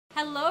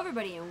Hello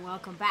everybody and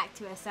welcome back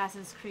to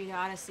Assassin's Creed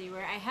Odyssey,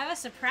 where I have a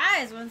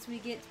surprise once we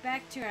get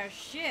back to our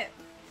ship.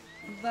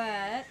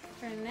 But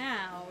for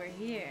now, we're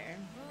here.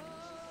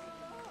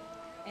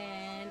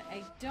 And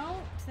I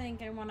don't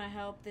think I want to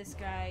help this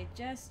guy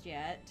just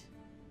yet.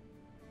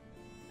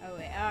 Oh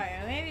wait,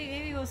 alright,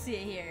 maybe we'll see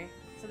it here.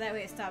 So that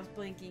way it stops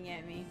blinking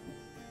at me.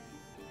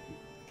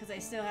 Because I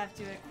still have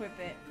to equip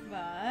it,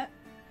 but...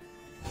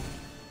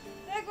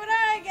 Look what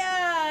I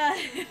got!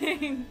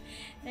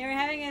 They were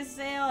having a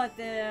sale at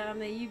the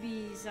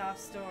Ubisoft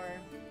store.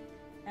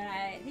 And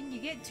I think you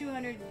get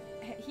 200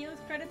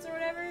 health credits or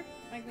whatever,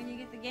 like when you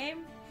get the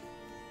game.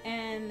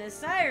 And the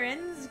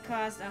sirens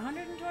cost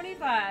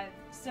 125.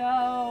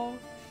 So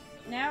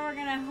now we're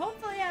gonna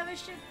hopefully have a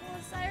ship full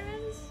of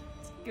sirens.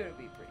 It's gonna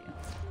be pretty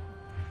awesome.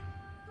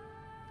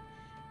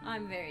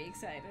 I'm very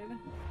excited.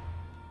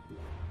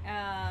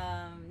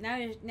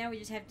 Now we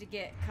just have to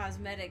get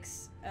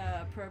cosmetics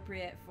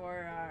appropriate for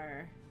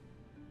our...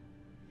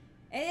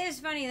 It is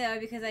funny though,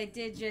 because I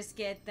did just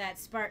get that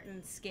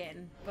Spartan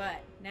skin,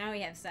 but now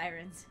we have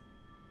sirens.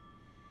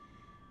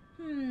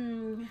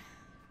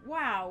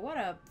 Wow, what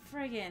a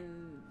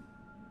friggin'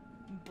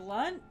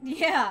 blunt?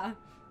 Yeah.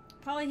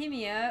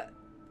 Polyhymnia,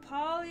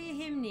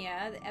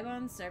 the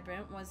Ebon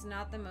Serpent, was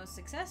not the most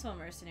successful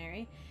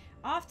mercenary,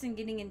 often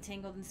getting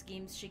entangled in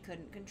schemes she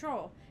couldn't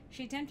control.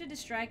 She attempted to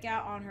strike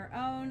out on her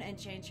own and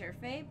change her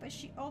fate, but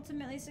she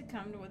ultimately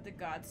succumbed to what the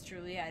gods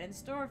truly had in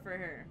store for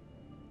her.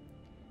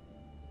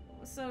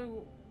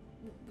 So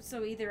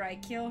either I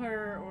kill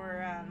her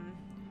or,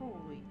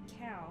 holy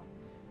cow,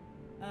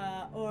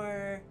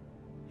 or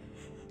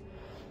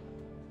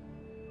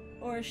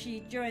she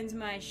joins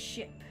my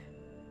ship.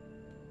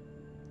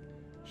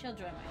 She'll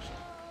join my ship.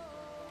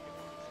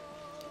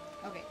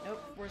 Okay,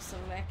 nope, we're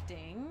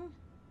selecting.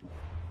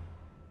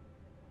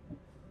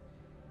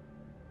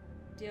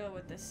 Deal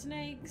with the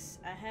snakes,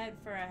 ahead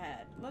for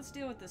ahead. Let's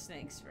deal with the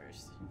snakes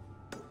first.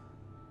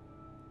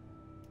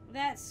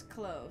 That's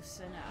close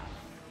enough.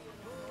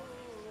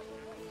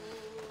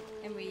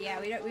 And we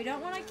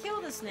don't want to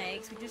kill the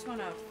snakes. We just want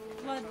to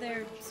flood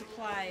their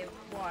supply of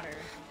water.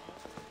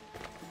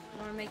 We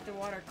want to make the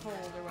water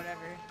cold or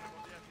whatever.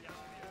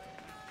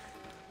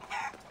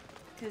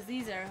 Because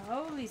these are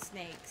holy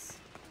snakes.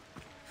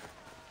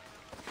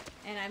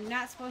 And I'm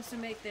not supposed to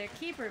make their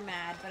keeper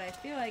mad, but I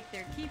feel like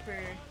their keeper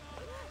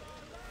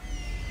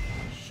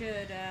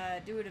should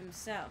do it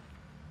himself.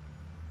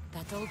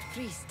 That old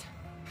priest,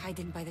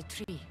 hiding by the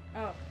tree.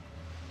 Oh.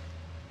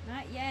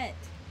 Not yet.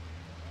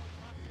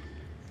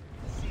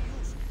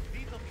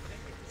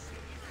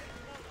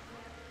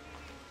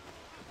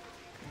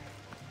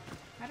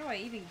 How do I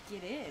even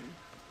get in?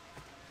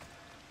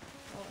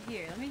 Well,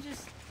 here, let me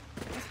just...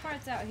 This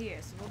part's out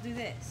here, so we'll do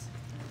this.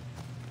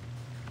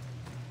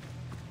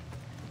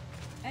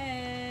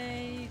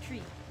 A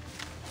tree.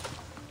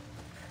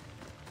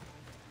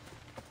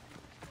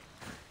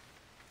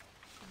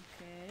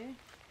 Okay.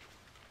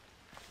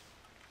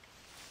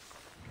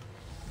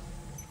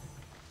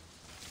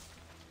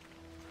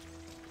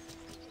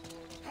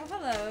 Oh,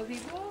 hello,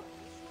 people.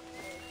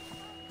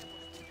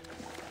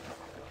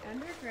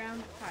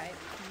 Underground pipe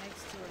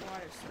connects to a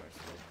water source.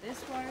 With this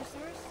water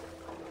source?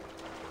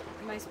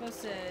 Am I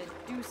supposed to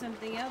do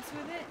something else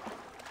with it? I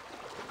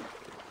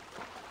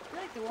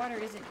feel like the water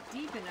isn't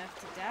deep enough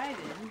to dive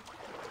in.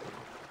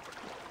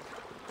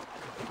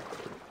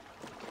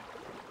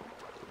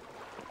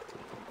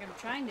 Like I'm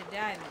trying to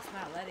dive and it's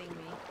not letting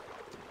me.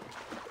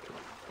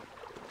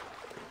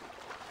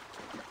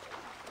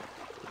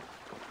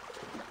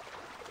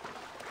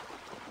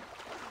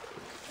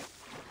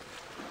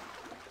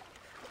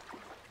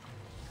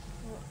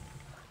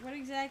 What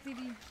exactly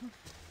do you...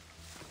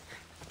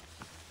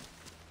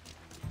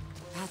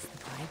 That's the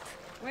pipe.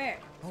 Where?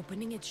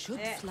 Opening it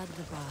should flood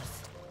the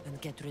bath and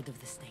get rid of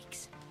the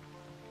snakes.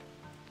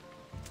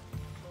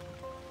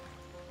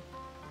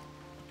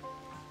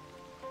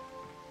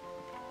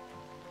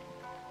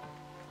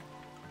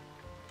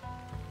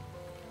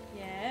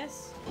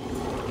 Yes.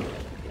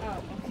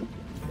 Oh, okay.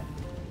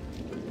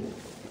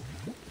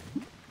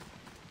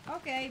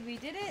 Okay, we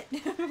did it.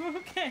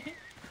 Okay.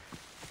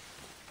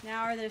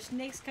 Now, are there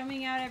snakes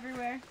coming out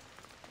everywhere?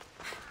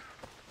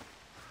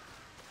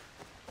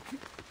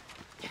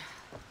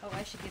 Oh,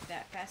 I should get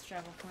that fast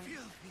travel point.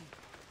 Filthy,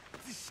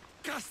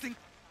 disgusting.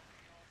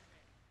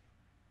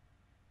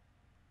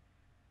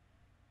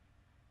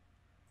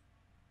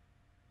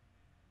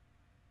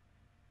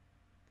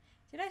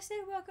 Did I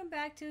say welcome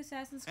back to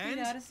Assassin's Creed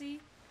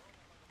Odyssey?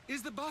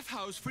 Is the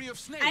bathhouse free of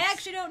snakes? I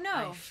actually don't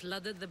know. I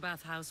flooded the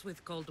bathhouse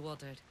with cold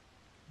water.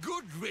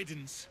 Good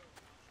riddance.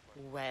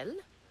 Well?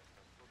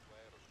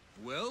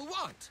 Well,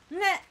 what?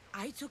 Nah.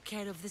 I took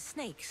care of the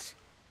snakes.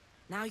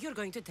 Now you're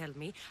going to tell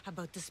me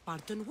about the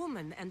Spartan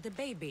woman and the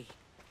baby.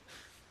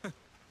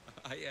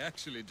 I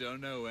actually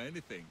don't know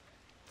anything.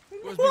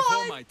 It was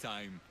before my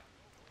time.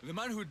 The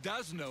man who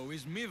does know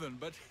is Mivan,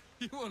 but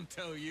he won't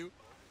tell you.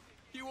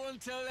 He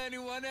won't tell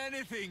anyone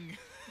anything.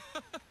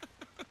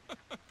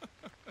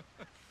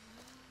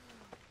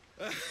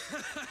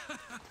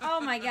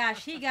 Oh my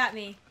gosh, he got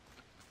me.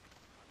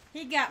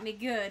 He got me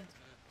good.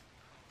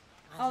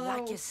 I Although-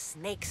 like your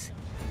snakes.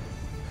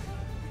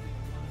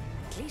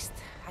 At least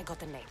I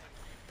got a name.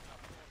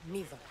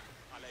 Miva.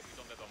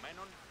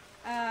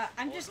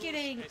 I'm just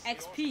getting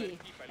XP.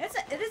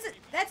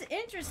 That's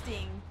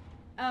interesting.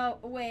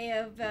 Way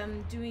of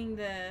doing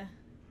the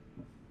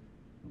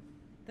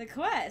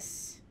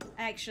quests.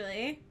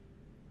 Actually,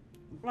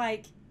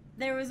 like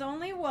there was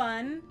only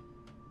one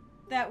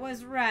that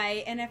was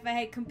right, and if I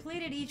had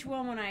completed each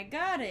one when I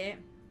got it,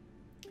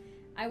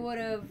 I would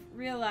have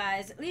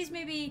realized. At least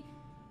maybe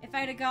if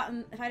I'd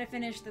have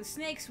finished the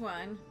snakes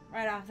one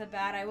right off the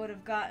bat, I would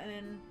have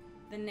gotten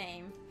the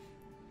name.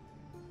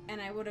 And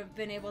I would have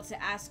been able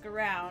to ask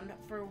around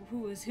for who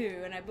was who.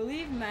 And I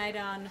believe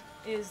Maidon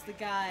is the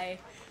guy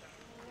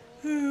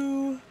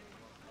who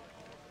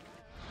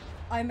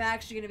I'm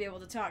actually going to be able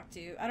to talk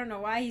to. I don't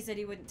know why he said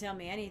he wouldn't tell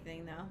me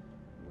anything, though.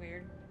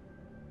 Weird.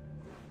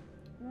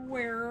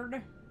 Weird.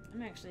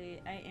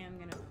 I am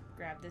going to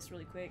grab this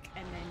really quick.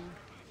 And then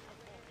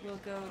we'll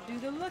go do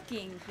the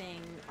looking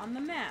thing on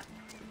the map.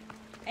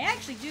 I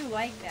actually do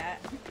like that.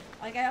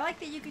 Like, I like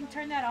that you can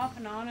turn that off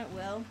and on at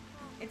will.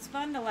 It's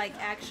fun to, like,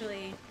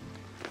 actually...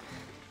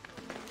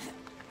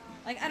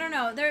 Like, I don't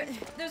know,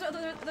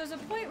 there's a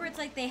point where it's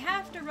like they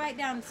have to write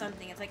down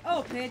something. It's like,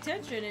 oh, pay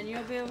attention and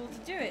you'll be able to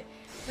do it.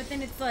 But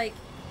then it's like,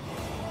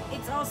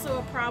 it's also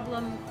a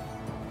problem,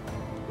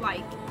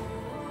 like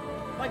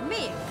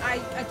me. I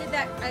did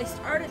that, I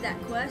started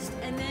that quest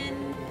and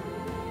then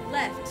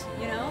left,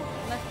 you know?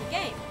 Left the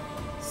game.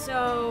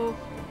 So,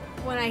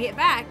 when I get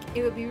back,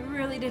 it would be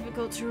really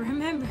difficult to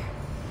remember,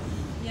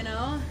 you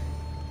know?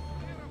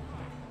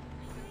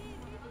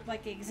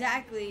 Like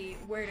exactly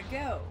where to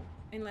go,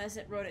 unless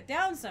it wrote it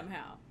down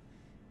somehow.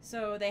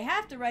 So they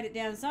have to write it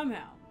down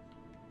somehow.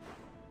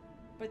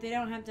 But they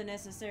don't have to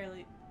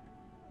necessarily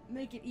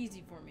make it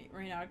easy for me.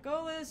 Right now,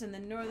 Golis and the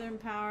northern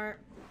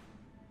part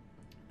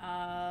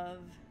of...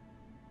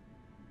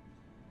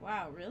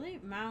 Wow, really?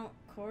 Mount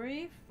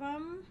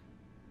Corifum?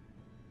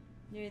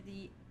 Near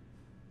the...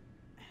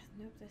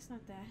 Nope, that's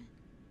not that.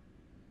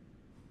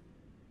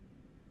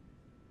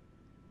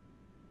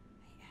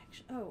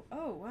 Oh,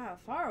 wow,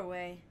 far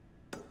away.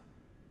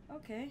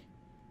 Okay.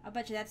 I'll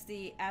bet you that's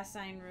the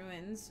Asinine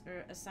Ruins,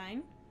 or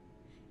Asinine?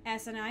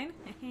 Asinine?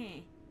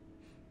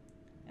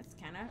 That's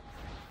kind of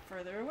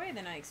further away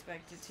than I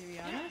expected, to be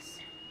honest.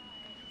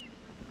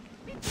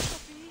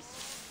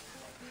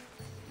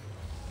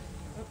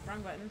 Oh,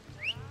 wrong button.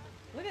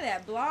 Look at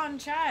that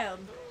blonde child.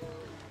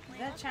 Does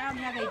that child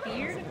have a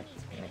beard?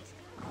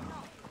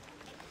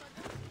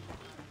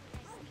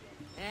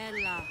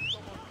 Ella.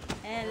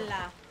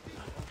 Ella.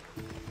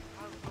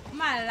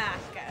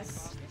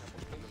 Malacas.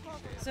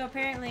 So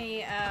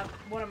apparently,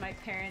 one of my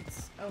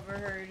parents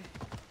overheard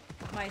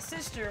my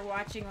sister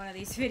watching one of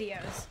these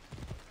videos.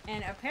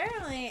 And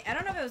apparently, I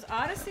don't know if it was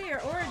Odyssey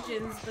or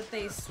Origins, but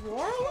they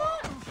swore a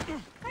lot,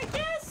 I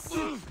guess?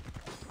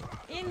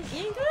 In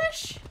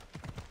English?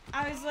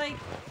 I was like,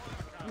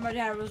 my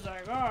dad was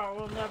like, oh,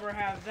 we'll never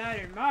have that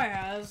in my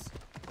house.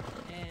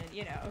 And,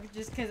 you know,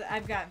 just because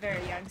I've got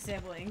very young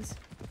siblings.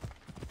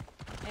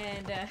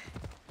 And,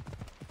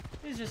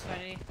 it was just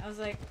funny. I was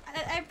like,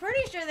 I'm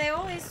pretty sure they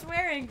only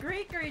swear in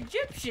Greek or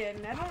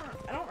Egyptian. I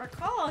don't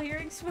recall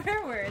hearing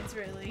swear words,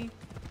 really.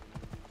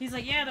 He's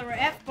like, yeah, there were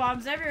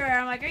F-bombs everywhere.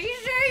 I'm like, are you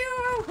sure you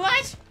were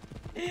what?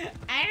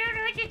 I don't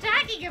know what you're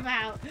talking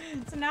about.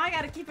 So now I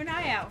gotta keep an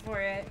eye out for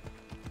it.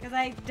 Because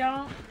I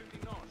don't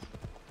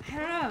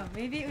know.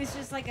 Maybe it was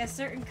just like a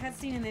certain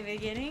cutscene in the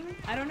beginning.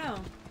 I don't know.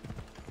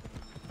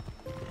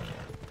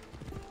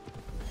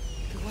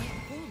 The White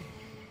Bull.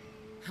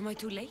 Am I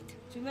too late?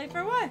 Too late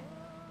for what?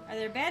 Are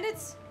there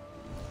bandits?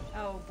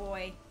 Oh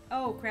boy.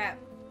 Oh crap.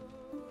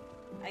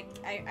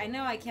 I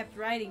know I kept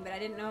writing, but I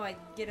didn't know I'd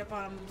get up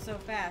on them so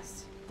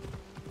fast.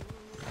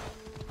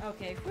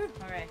 Okay, whew,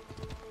 alright.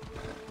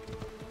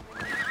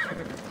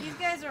 These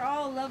guys are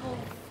all level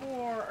 4,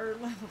 or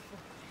level 4.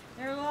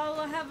 They're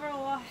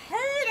all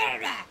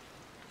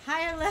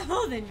higher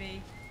level than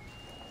me.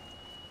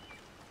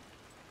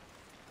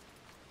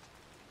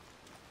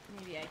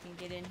 Maybe I can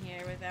get in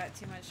here without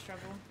too much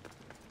trouble.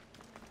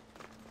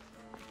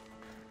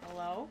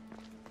 Hello?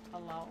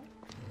 Hello?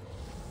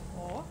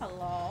 Oh,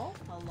 hello?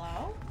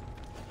 Hello?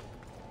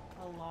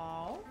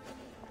 Hello?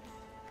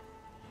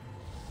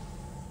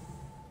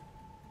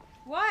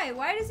 Why?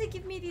 Why does it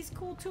give me these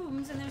cool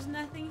tombs and there's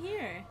nothing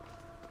here?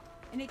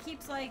 And it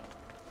keeps like...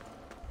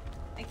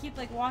 I keep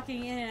like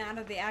walking in and out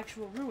of the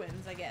actual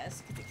ruins, I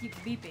guess, because it keeps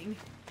beeping.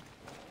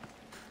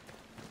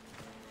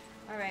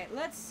 Alright,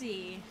 let's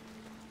see.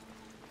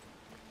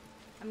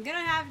 I'm gonna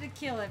have to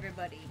kill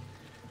everybody.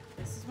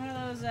 This is one of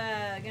those,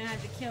 gonna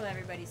have to kill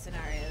everybody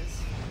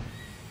scenarios.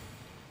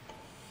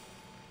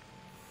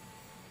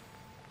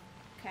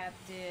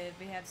 Captive.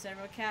 We have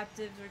several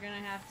captives we're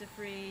gonna have to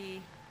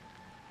free.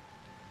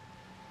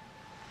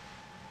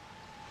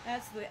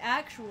 That's the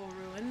actual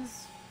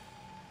ruins.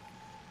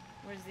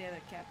 Where's the other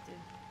captive?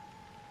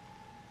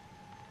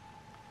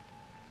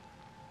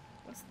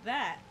 What's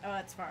that? Oh,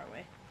 that's far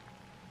away.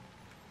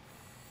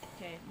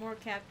 Okay, more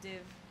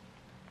captive.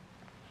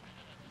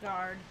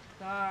 Guard.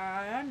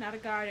 Guard. Not a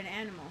guard, an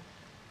animal.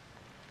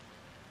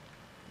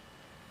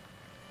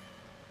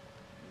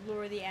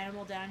 Lure the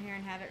animal down here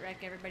and have it wreck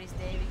everybody's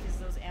day because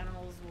those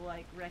animals will,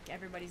 like, wreck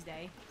everybody's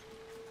day.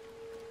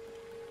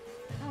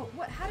 Oh,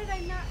 what? How did I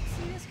not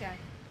see this guy?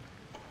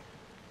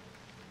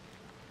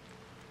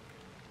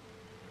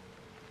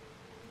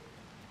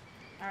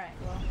 Alright,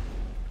 well.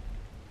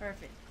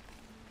 Perfect.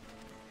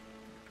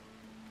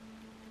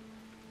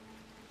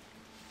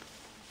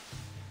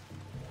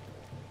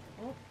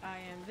 Oh, I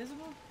am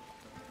visible.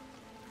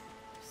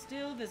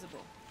 Still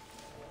visible.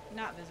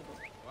 Not visible.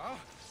 Ah,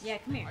 Yeah,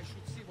 come here. I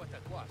should see what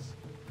that was.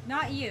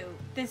 Not you.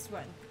 This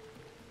one.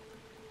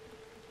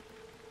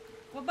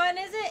 What button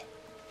is it?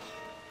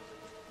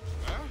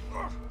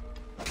 Huh?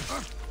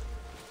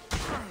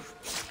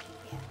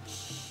 Yeah,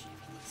 shh.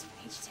 Everything's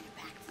fine. Just take it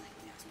back. That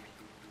was pretty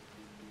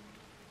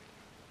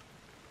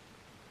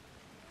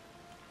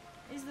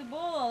cool. Is the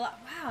bowl?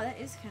 Wow, that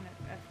is kind of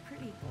a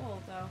pretty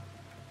bowl, though.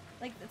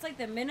 Like it's like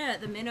the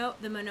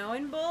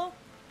Minoan bull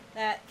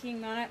that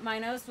King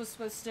Minos was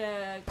supposed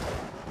to.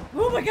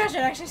 Oh my gosh,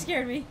 that actually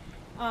scared me.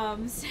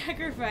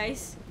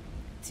 Sacrifice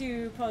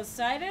to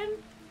Poseidon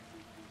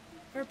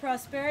for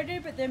prosperity,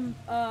 but then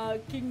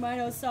King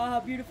Minos saw how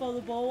beautiful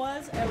the bull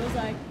was and was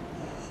like,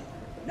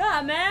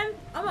 "Nah, man,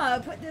 I'm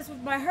gonna put this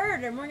with my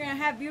herd, and we're gonna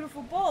have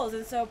beautiful bulls."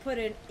 And so put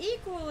an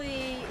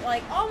equally,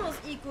 like almost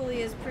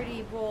equally as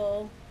pretty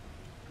bull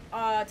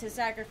to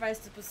sacrifice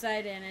to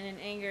Poseidon, and in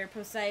anger,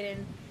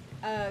 Poseidon.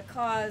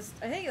 Caused,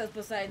 I think it was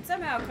Poseidon,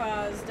 somehow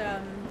caused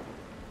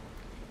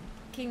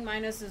King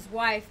Minos'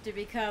 wife to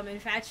become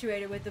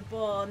infatuated with the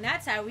bull, and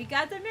that's how we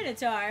got the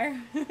Minotaur.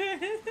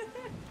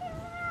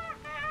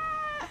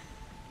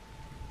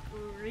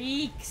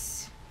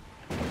 Freaks.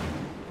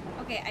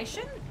 Okay, I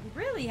shouldn't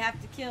really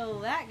have to kill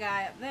that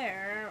guy up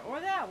there,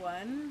 or that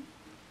one.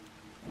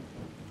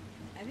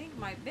 I think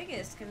my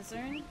biggest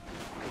concern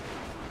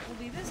will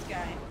be this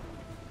guy.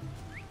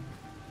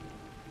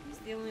 He's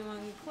the only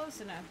one close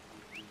enough.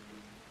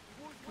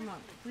 Come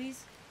on,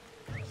 please.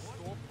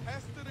 Stop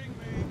pestering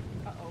me.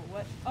 Uh-oh,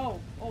 what?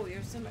 Oh,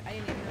 you're somebody. I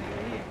didn't even know you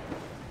were here.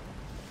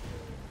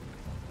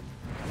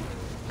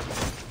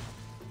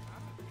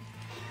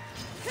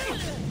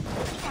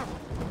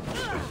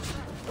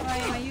 Why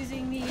am I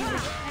using these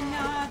and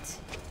not?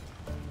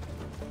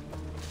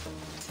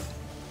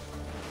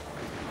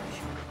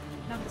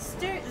 Not the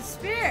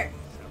spear!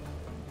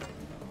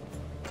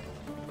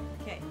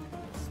 Okay,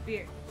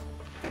 spear.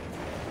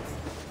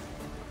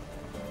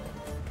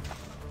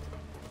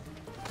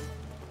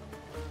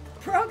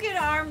 Broken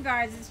arm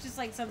guards, it's just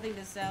like something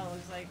to sell.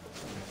 It's like...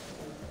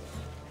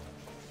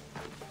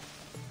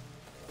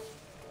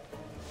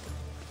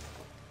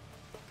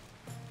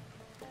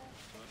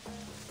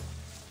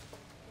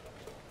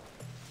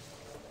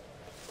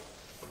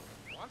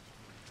 What?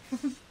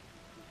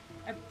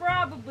 I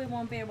probably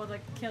won't be able to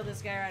kill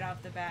this guy right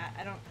off the bat.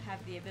 I don't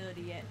have the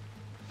ability yet.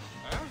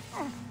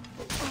 Huh?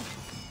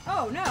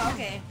 Oh, no,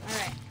 okay.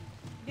 Alright.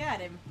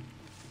 Got him.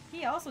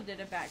 He also did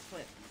a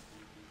backflip.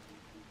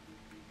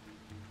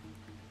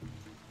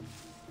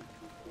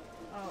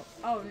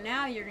 Oh,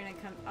 now you're gonna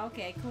come.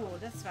 Okay, cool.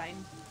 That's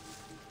fine.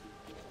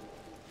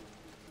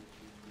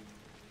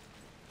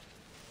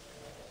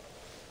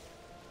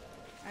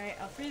 Alright,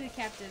 I'll free the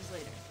captives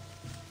later.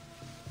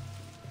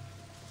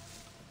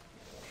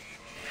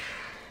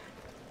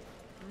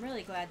 I'm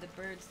really glad the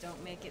birds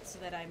don't make it so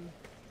that I'm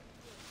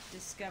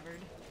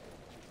discovered.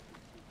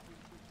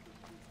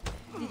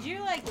 Did you,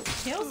 like,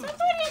 kill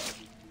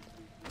somebody?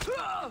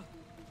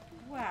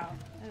 Wow,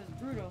 that was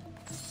brutal.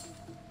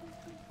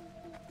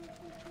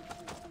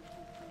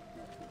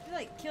 Did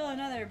you, like, kill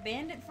another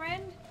bandit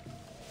friend?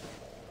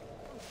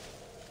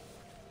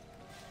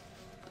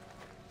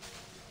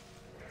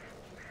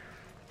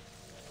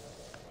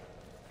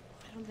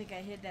 I don't think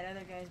I hid that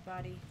other guy's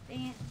body.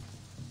 Dang it.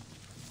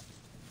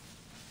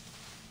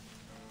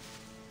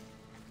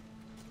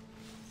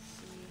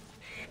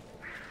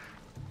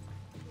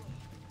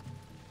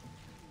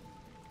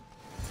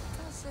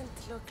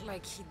 Doesn't look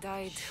like he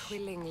died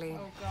willingly.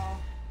 Oh god.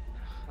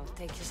 I'll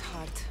take his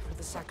heart for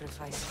the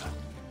sacrifice.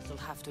 It'll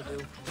have to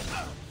do.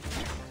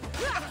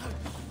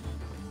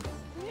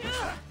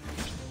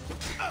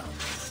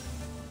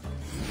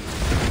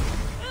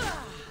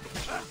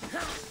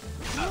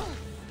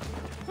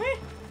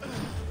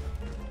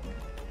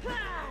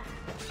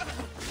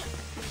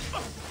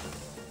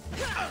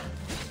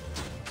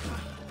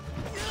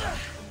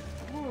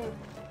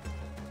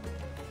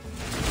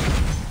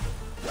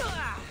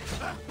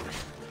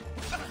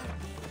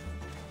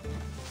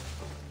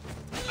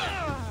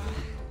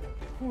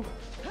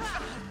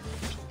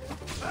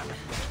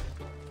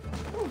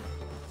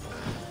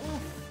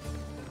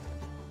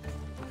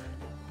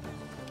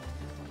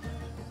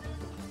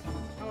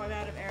 Oh, I'm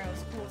out of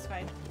arrows. Cool, it's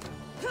fine.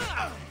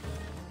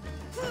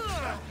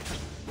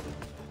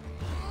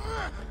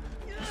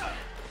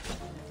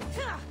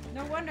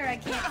 No wonder I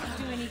can't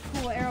do any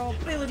cool arrow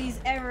abilities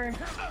ever.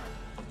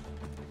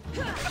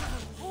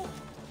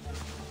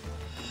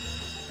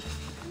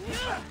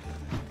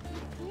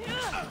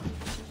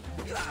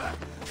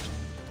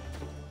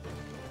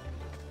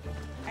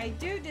 I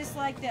do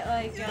dislike that,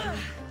 like, oh,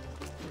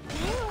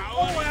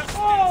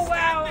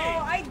 wow,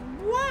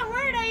 what?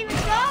 Where did I even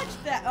dodge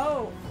that?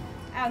 Oh,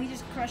 ow, he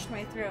just crushed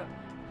my throat.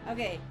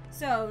 Okay,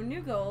 so,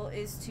 new goal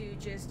is to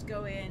just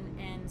go in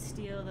and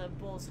steal the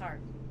bull's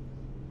heart.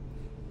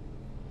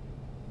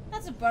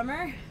 That's a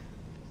bummer.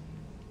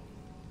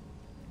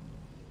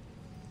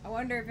 I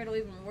wonder if it'll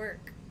even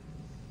work.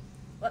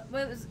 What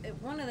was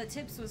one of the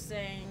tips was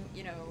saying,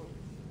 you know,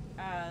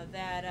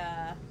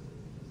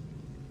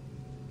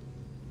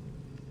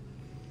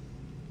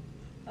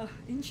 oh,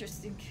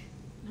 interesting.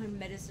 On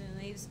medicine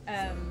leaves.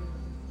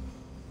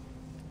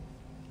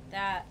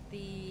 That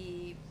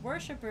the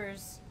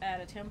worshippers at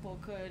a temple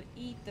could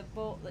eat the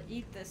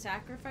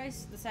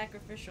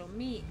sacrificial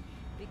meat,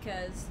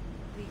 because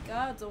the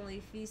gods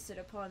only feasted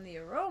upon the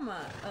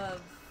aroma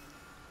of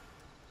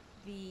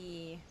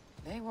the.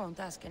 They won't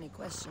ask any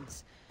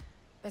questions.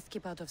 Best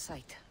keep out of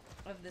sight.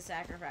 Of the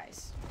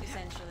sacrifice,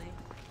 essentially.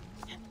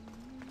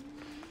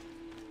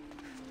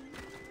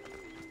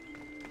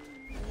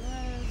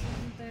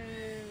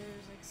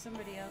 There's like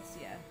somebody else,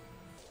 yeah.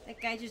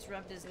 That guy just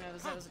rubbed his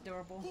nose, that was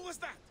adorable. Who was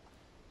that?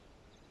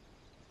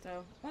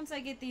 So, once I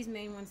get these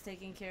main ones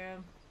taken care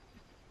of.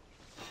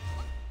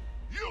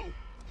 You!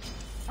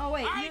 Oh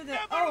wait, you're the.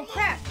 Oh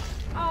crap!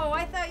 Oh,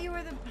 I thought you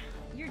were the.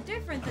 You're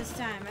different this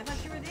time. I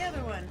thought you were the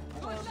other one.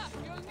 Oh, well.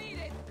 You'll need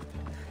it.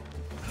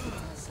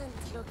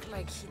 Doesn't look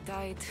like he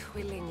died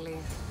willingly.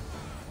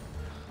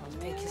 I'll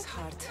take his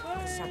heart for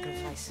the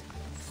sacrifice.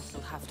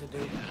 You'll have to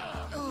do.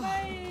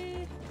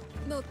 Bye.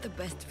 Not the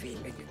best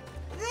feeling.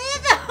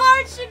 The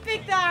heart, she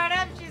picked the heart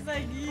up. She's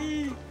like,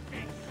 eee.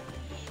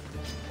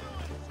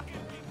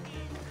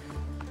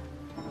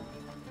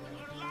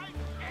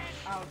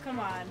 Oh, come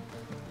on.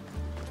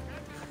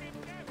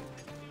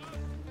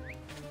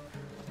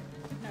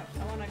 No,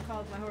 I want to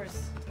call my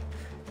horse.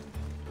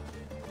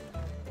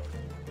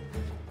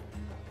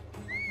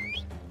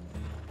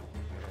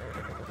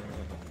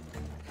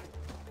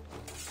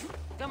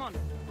 Come on.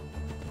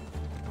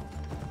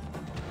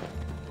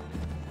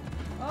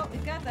 Oh, we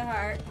got the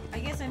heart. I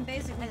guess I'm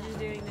basically just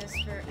doing this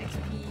for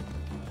XP.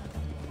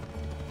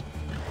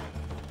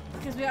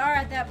 Because we are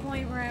at that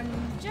point where I'm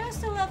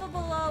just a level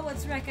below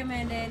what's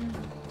recommended.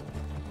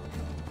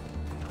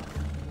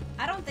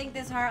 I don't think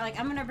this heart, like,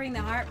 I'm gonna bring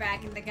the heart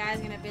back and the guy's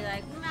gonna be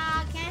like,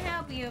 nah, I can't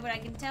help you, but I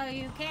can tell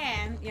you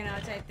can, you know,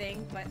 type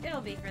thing. But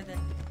it'll be for the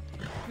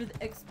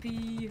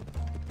XP.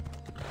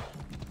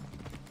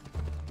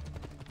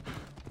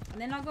 And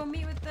then I'll go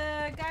meet with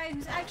the guy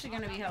who's actually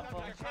gonna be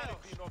helpful.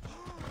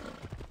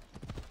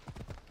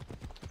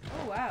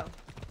 Oh wow.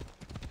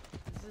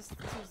 This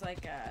was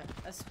like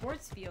a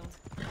sports field.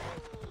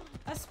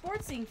 A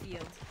sportsing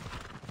field.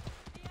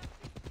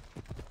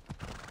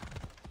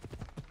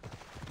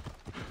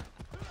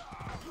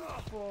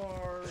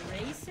 For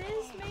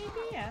races,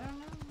 maybe? I don't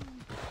know.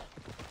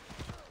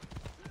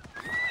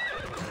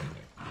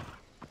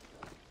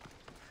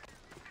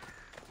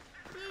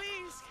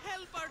 Please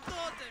help our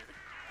daughter.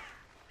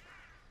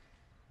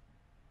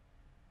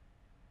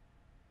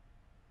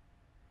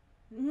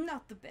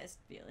 Not the best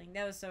feeling.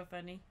 That was so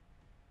funny.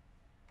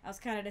 I was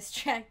kind of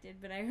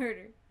distracted, but I heard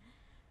her.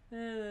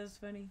 That was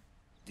funny.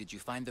 Did you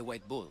find the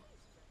white bull?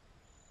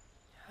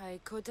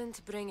 I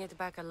couldn't bring it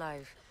back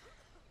alive.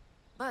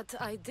 But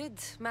I did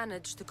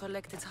manage to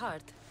collect its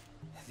heart.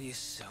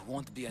 This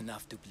won't be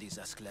enough to please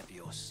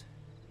Asclepios.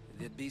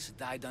 The beast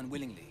died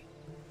unwillingly,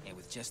 and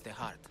with just the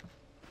heart,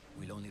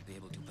 we'll only be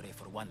able to pray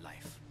for one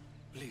life.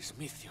 Please,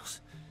 Mythios.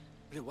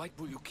 The white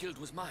bull you killed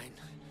was mine.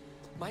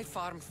 My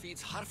farm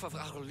feeds half of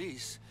our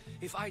lease.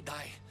 If I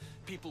die,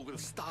 people will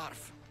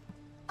starve.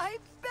 I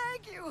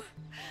beg you!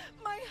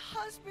 My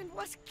husband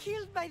was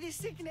killed by the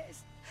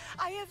sickness.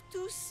 I have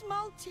 2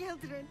 small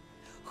children.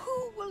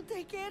 Who will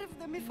take care of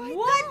them if I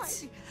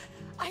die?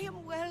 I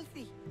am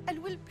wealthy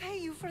and will pay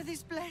you for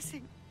this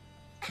blessing.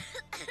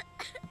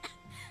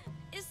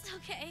 It's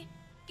okay.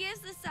 Give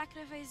the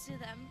sacrifice to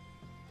them.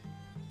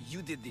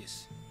 You did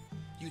this.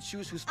 You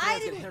choose whose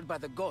prayers get heard by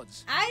the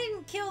gods. I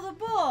didn't kill the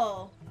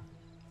bull.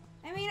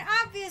 I mean,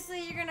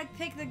 obviously you're gonna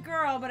pick the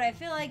girl, but I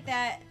feel like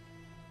that,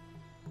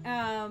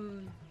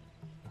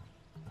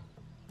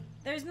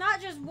 there's not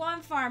just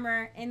one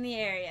farmer in the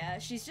area.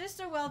 She's just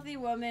a wealthy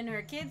woman.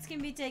 Her kids can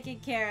be taken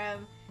care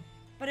of.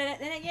 But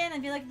then again, I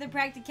feel like the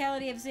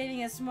practicality of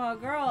saving a small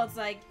girl, it's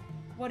like,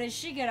 what is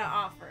she gonna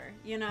offer,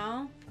 you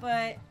know?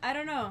 But I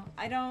don't know.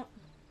 I don't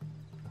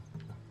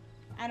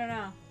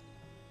know.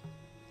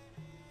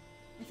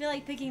 I feel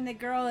like picking the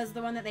girl is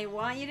the one that they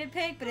want you to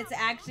pick, but it's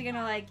actually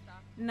gonna, like,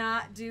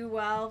 not do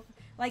well.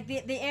 Like,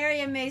 the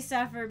area may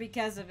suffer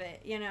because of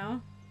it, you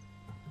know?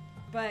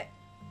 But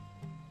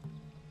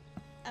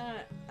I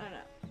don't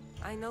know.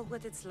 I know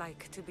what it's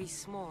like to be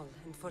small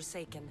and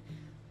forsaken.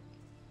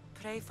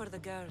 Pray for the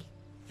girl.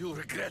 You'll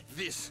regret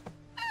this.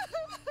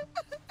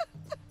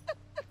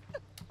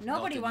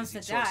 Nobody Not an wants to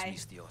easy choice, die.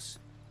 Mystios,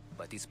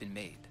 but it's been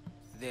made.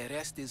 The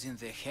rest is in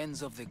the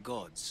hands of the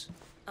gods.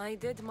 I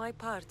did my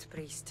part,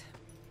 priest.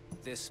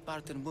 The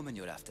Spartan woman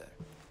you're after.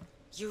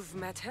 You've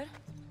met her?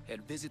 Her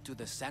visit to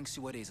the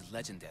sanctuary is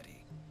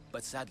legendary.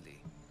 But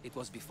sadly, it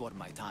was before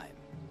my time.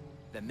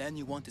 The man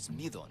you want is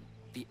Midon,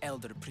 the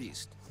elder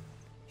priest.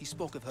 He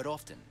spoke of her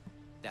often.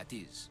 That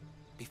is,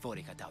 before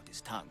he cut out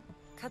his tongue.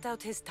 Cut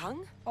out his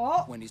tongue?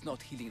 Oh! When he's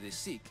not healing the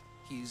sick,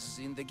 he's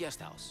in the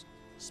guest house.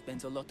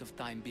 Spends a lot of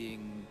time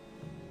being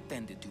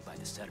tended to by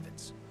the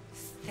servants.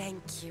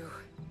 Thank you.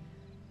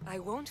 I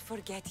won't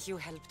forget you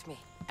helped me.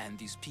 And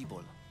these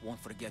people won't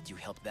forget you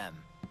helped them.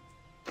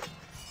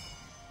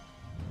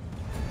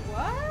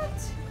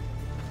 What?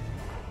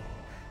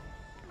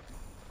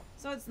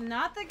 So it's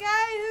not the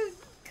guy who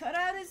cut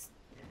out his...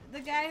 the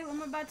guy who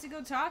I'm about to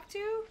go talk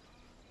to?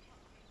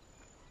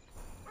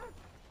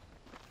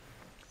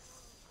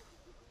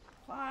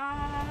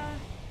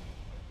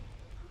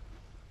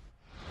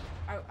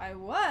 I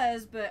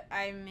was, but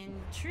I'm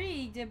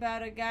intrigued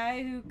about a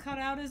guy who cut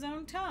out his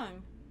own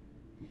tongue.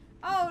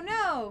 Oh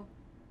no!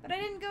 But I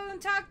didn't go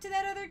and talk to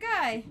that other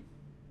guy.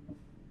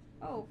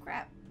 Oh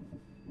crap.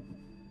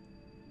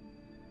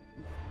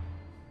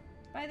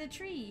 By the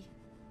tree.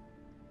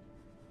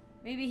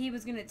 Maybe he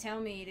was gonna tell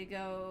me to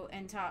go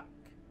and talk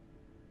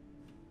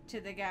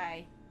to the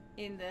guy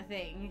in the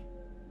thing.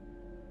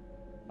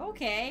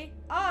 Okay,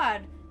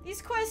 odd.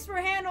 These quests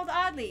were handled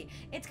oddly.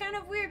 It's kind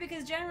of weird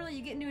because generally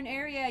you get into an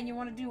area and you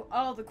want to do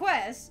all the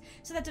quests.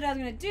 So that's what I was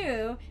gonna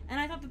do. And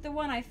I thought that the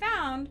one I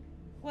found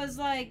was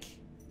like,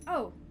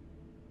 oh,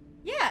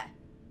 yeah.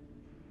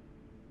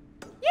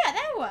 Yeah,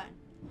 that one.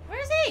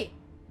 Where's he?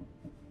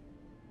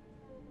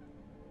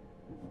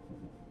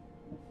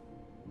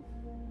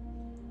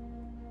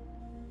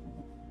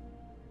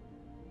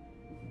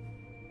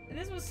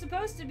 This was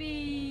supposed to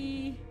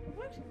be...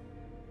 What?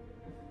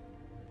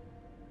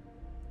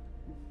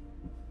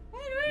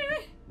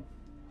 Wait.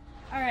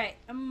 Alright,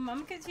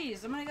 I'm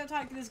confused. I'm gonna go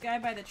talk to this guy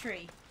by the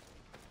tree.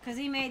 Because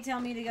he may tell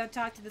me to go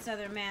talk to this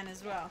other man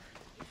as well.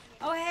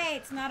 Oh, hey,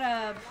 it's not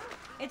a...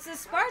 It's a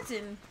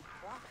Spartan.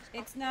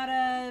 It's not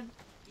a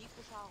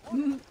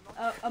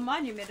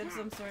monument of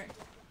some sort.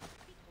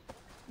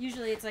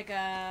 Usually it's like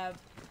a...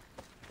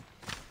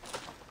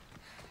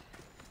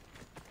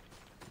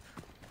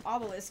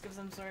 obelisk of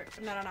some sort.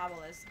 Not an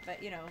obelisk,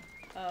 but, you know,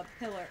 a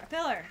pillar. A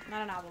pillar,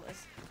 not an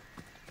obelisk.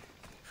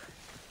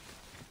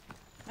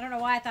 I don't know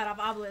why I thought of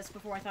obelisk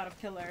before I thought of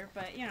pillar,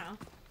 but, you know.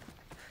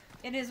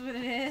 It is what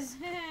it is.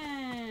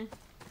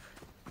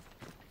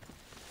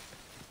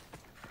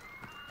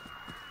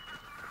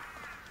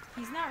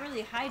 He's not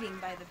really hiding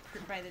by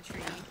the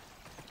tree.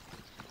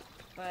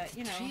 But,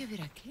 you know. Tree of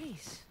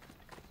Iraklis.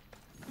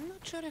 I'm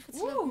not sure if it's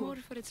Ooh. loved more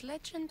for its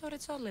legend or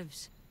its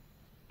olives.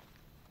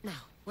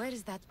 Now, where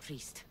is that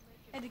priest?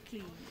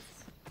 Edicles.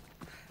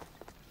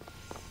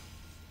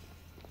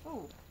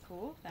 Oh,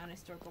 cool. Found a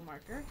historical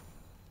marker.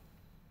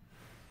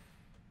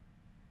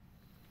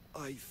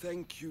 I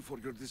thank you for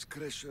your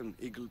discretion,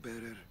 Eagle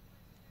Bearer.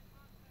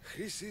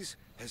 Chrysis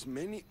has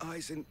many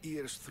eyes and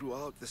ears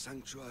throughout the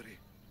sanctuary.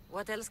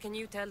 What else can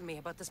you tell me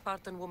about the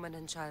Spartan woman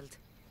and child?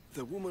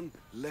 The woman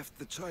left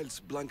the child's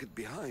blanket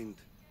behind.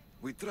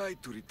 We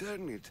tried to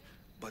return it,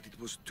 but it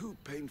was too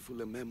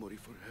painful a memory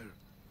for her.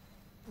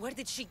 Where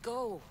did she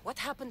go? What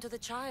happened to the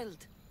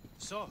child?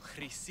 So,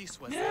 Chrysis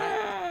was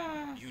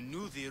right. You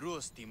knew the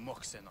rules,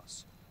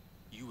 Timoxenos.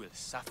 You will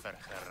suffer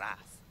her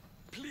wrath.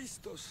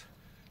 Plistos,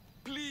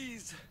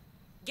 please!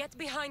 Get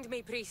behind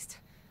me, priest.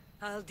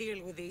 I'll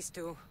deal with these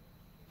two.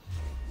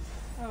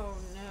 Oh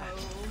no.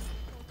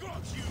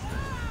 Got you!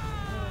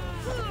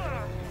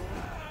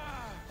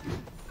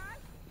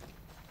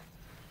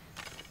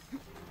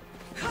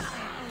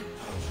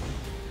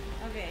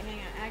 Okay, hang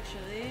on.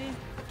 Actually...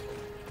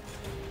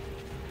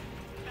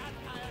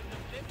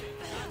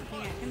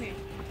 Hang on, come here.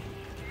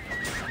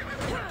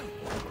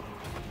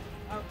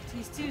 Oh,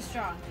 he's too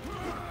strong.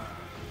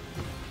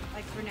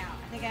 Like for now.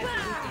 I think I have to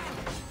weaken him.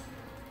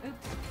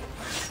 Oops.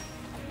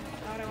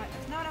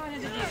 That's not what I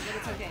wanted to do, but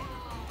it's okay.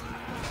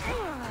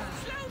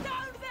 Slow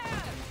down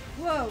there!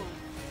 Whoa!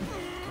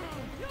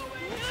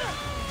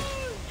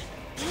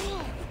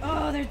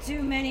 Oh, there are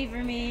too many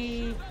for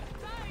me.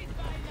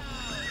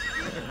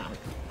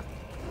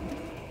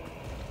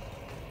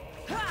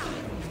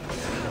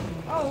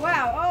 Oh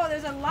wow! Oh,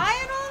 there's a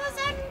lion all of a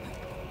sudden?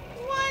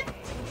 What?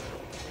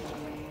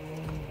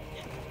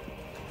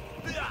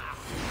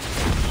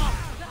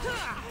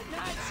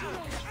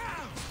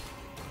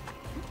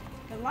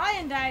 The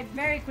lion died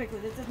very quickly.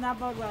 This does not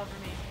bode well for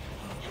me.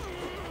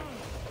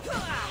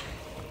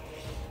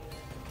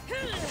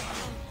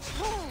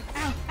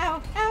 Ow,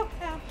 ow, ow,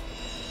 ow.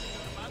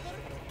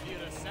 The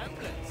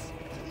resemblance.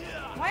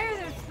 Why are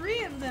there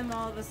 3 of them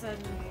all of a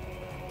sudden?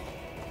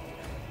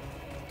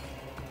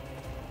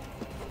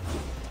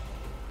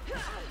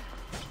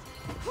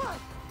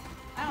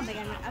 I don't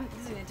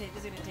think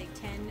this is gonna take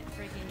 10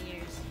 freaking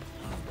years.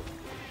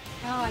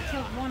 Oh, I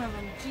killed one of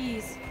them.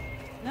 Jeez.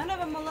 None of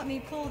them will let me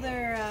pull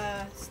their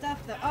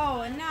stuff though.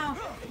 Oh, and now,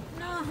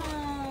 no,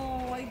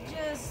 I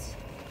just.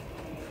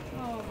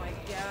 Oh my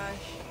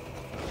gosh.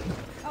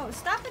 Oh,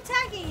 stop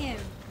attacking him.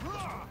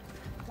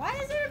 Why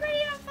is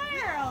everybody on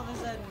fire all of a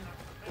sudden?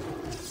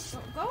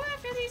 Go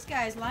after these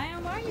guys,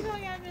 Lion. Why are you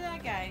going after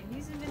that guy?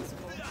 He's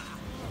invincible.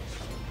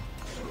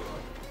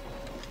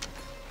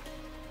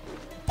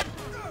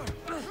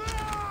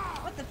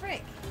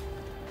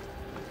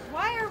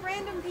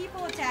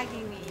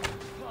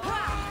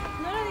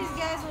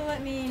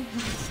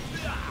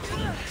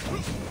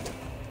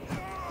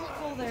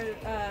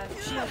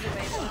 goes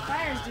away, but the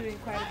fire's doing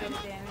quite a bit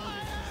of damage,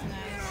 which is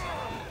nice.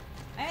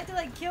 I had to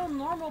like kill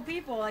normal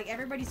people, like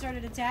everybody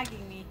started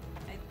attacking me.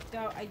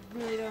 I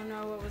really don't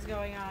know what was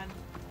going on.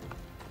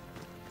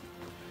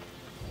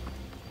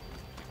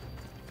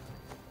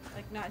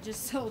 Like not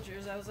just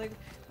soldiers. I was like,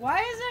 why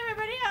is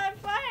everybody on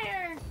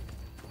fire? This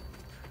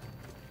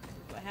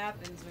is what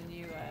happens when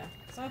you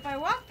so if I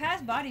walk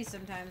past bodies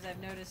sometimes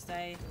I've noticed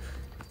I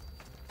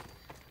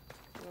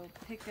will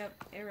pick up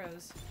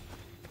arrows.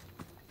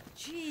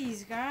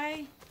 Jeez,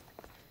 guy.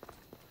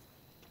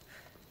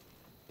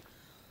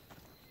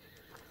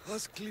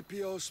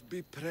 Asclepios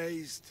be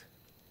praised.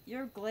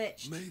 You're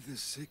glitched. May the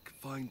sick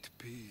find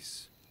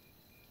peace.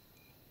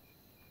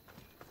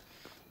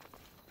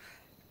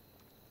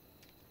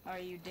 Are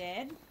you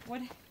dead?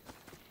 What?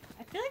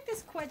 I feel like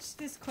this quest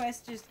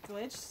just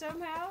glitched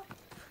somehow.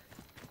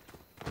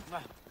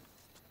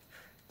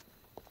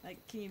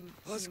 Like, can you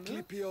move?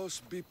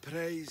 Asclepios be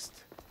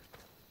praised.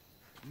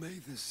 May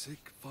the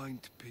sick find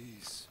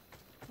peace.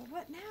 Well,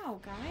 what now,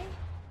 guy?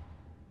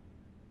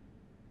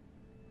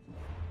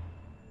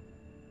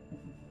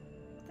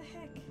 What the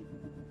heck?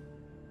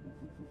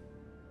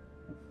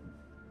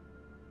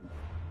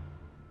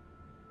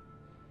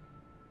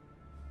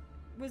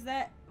 Was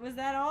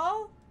that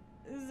all?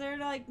 Is there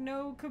like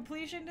no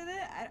completion to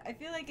that? I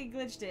feel like it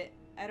glitched it.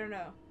 I don't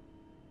know.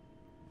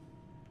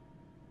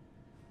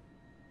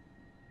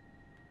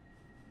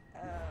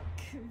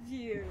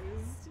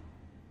 Confused.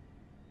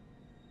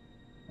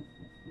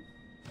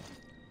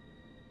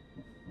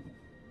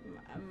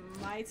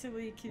 I'm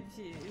mightily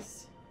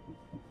confused.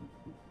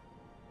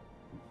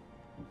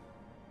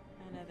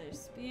 Another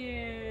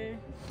spear.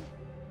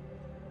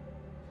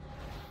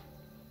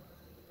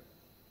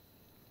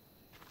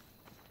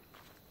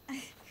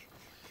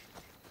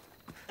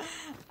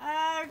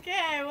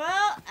 Okay,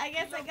 well, I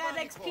guess I got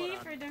XP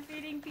for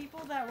defeating people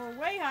that were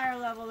way higher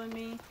level than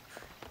me.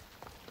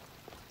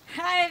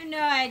 I have no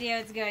idea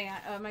what's going on.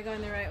 Oh, am I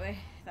going the right way?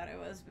 Thought I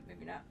was, but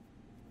maybe not.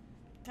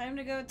 Time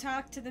to go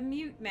talk to the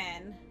mute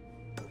man.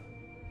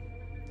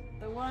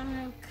 The one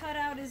who cut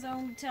out his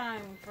own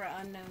tongue for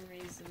unknown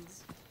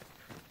reasons.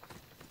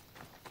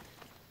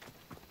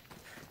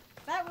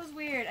 That was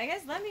weird. I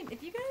guess let me,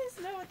 if you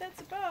guys know what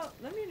that's about,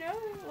 let me know,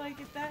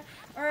 like, if that,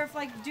 or if,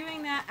 like,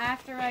 doing that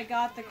after I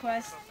got the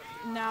quest,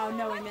 now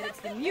knowing that it's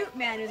the mute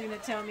man who's gonna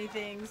tell me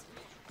things.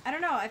 I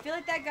don't know, I feel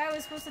like that guy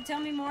was supposed to tell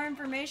me more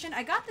information.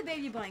 I got the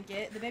baby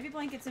blanket. The baby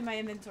blanket's in my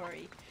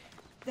inventory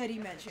that he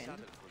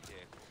mentioned.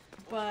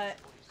 But,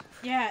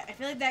 yeah, I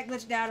feel like that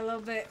glitched out a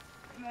little bit.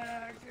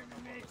 I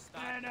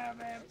don't know,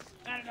 man.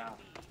 I don't know.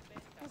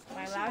 Am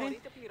I allowed in?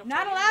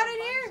 Not allowed in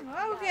here?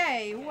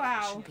 Okay,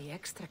 wow. Should be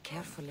extra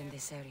careful in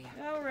this area.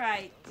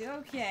 Alright,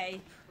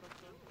 okay.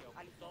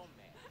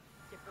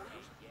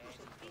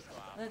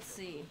 Let's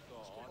see.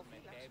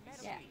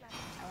 Yeah,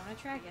 I want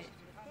to track it.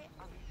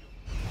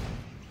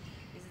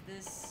 Is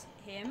this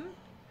him?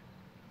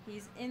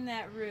 He's in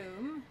that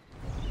room.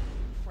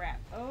 Crap.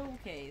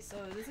 Okay, so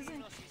this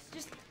isn't...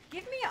 Just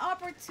give me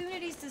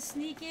opportunities to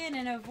sneak in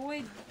and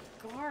avoid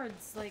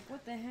guards. Like,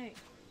 what the heck?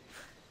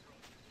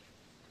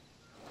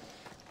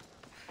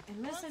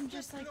 Unless I'm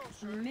just, like,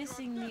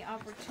 missing the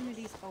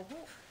opportunities. Oh.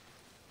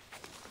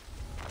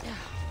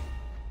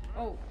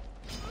 Oh.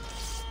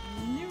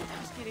 No,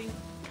 just kidding.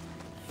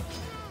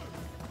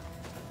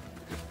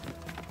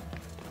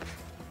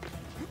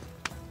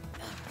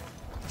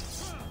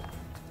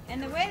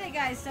 And the way the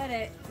guy said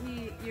it,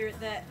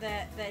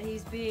 that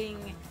he's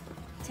being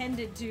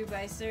tended to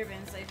by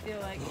servants, I feel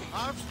like.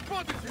 I've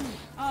spotted him.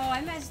 Oh, I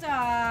messed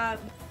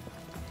up.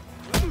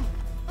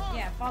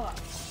 Yeah, fall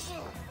off.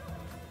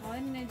 Well, I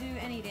didn't do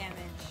any damage.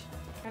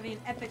 Having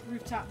an epic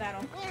rooftop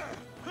battle.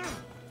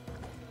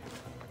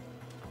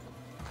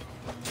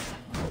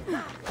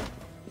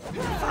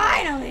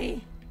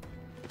 Finally!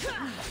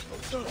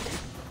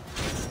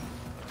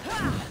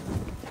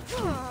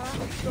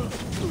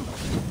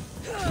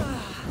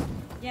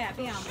 Yeah,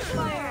 be on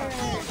fire.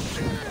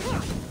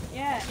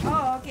 Yeah.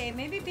 Oh, okay.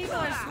 Maybe people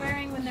are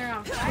swearing when they're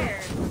on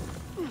fire.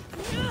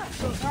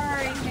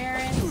 Sorry,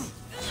 parents.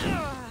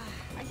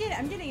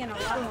 I'm getting in a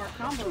lot more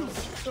combos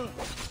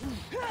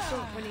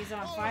when he's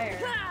on fire.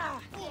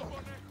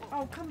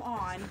 Oh, come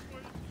on.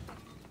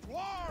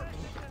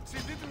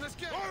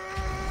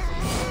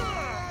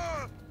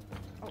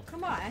 Oh,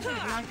 come on. I should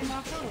have knocked him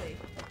off early.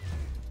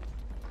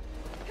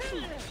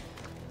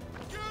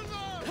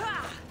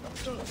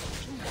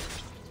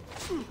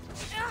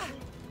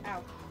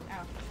 Ow.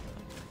 Ow.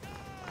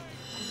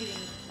 I'm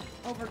getting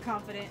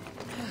overconfident.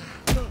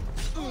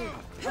 Oh,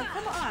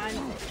 come on.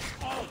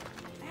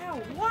 Ow,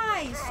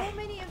 why? So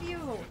many of you.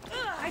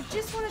 I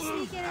just want to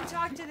sneak in and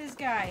talk to this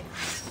guy.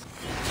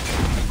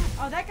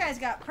 Oh, that guy's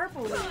got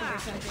purple loot or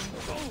something.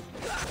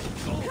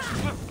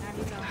 Now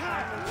he's on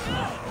fire.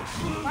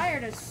 Fire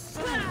does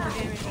so much more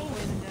damage than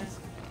poison does.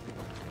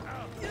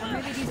 Or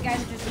maybe these guys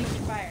are just weak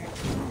to fire.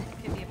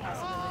 It could be a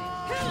possibility.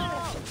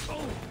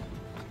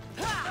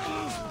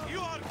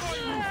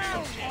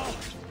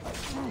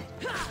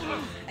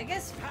 I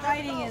guess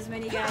fighting as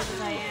many guys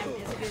as I am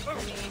is good for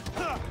me.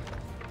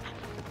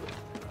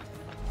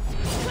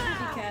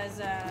 because,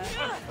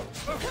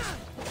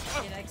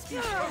 get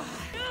XP.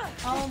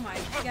 Oh my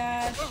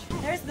gosh.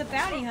 There's the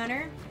bounty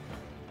hunter.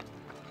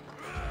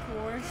 Of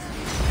course.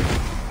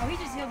 Oh, he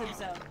just healed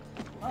himself.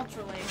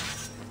 Ultra late.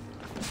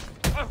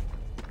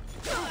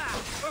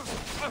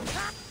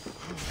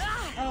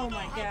 Oh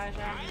my gosh,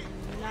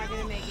 I'm not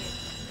gonna make it.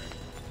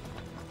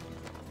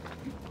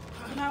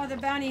 Not with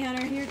a bounty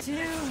hunter here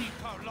too.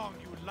 How long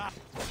you last?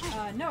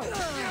 No.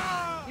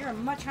 You're a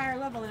much higher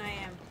level than I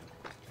am.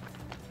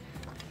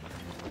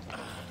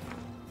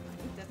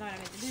 That's not what I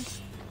meant to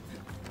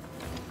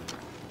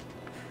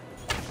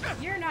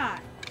do. You're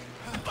not.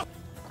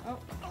 Oh,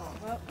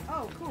 well,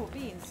 oh, cool,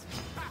 beans.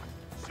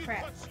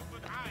 Crap.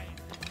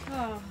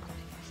 Oh.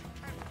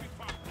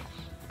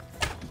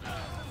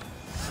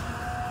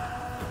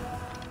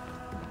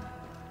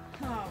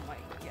 Oh my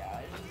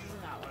gosh, this is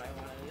not what I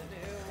wanted to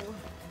do.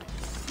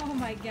 Oh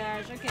my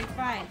gosh, okay,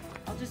 fine.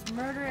 I'll just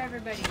murder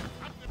everybody.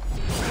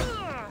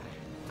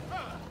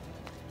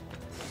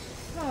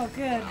 Oh,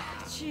 good.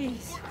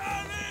 Jeez.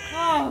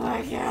 Oh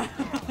my god.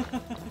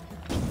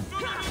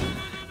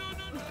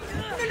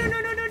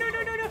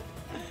 No.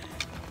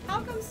 How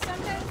come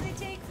sometimes they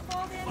take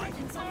fall damage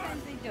and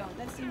sometimes they don't?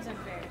 That seems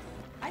unfair.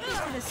 I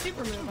just did a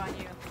super move on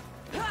you.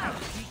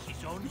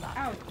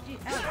 Ow, gee,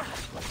 ow.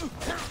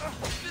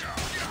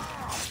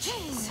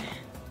 Jeez.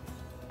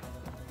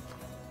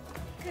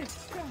 Good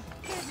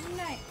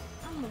night.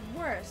 I'm the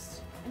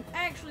worst. I'm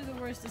actually the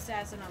worst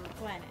assassin on the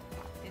planet.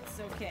 It's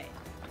okay.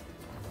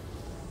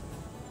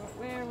 But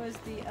where was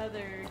the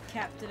other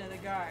captain of the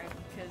guard?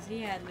 Because he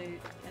had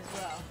loot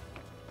as well.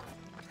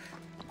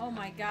 Oh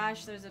my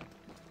gosh, there's a...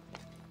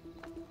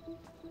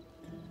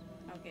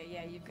 Okay,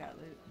 yeah, you've got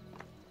loot.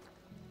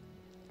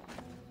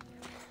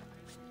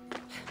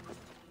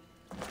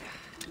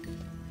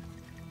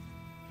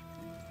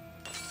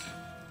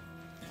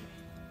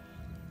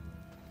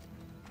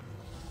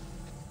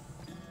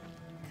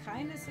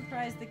 Kinda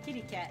surprised the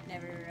kitty cat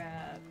never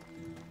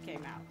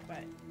came out,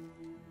 but...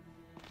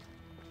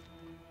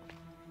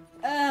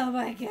 Oh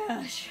my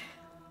gosh.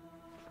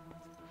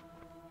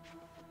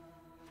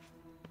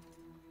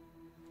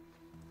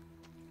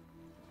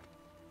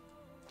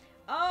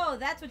 Oh,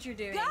 that's what you're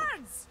doing.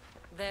 Guards!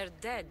 They're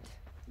dead.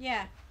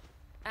 Yeah.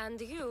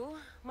 And you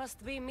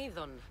must be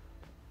Midon.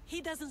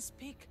 He doesn't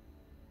speak.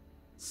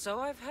 So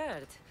I've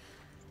heard.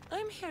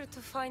 I'm here to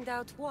find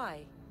out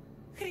why.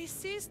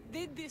 Chrysis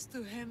did this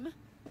to him.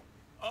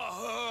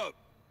 I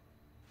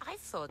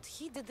thought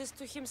he did this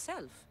to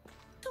himself.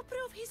 To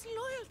prove his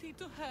loyalty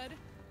to her.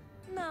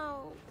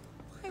 Now,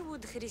 why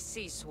would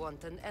Chrysis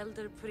want an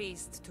elder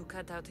priest to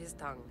cut out his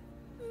tongue?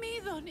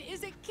 Midon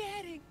is a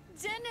caring,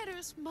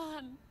 generous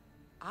man.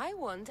 I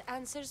want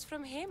answers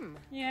from him.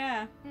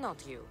 Yeah.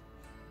 Not you.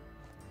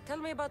 Tell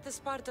me about the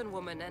Spartan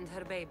woman and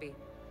her baby.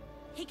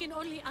 He can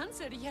only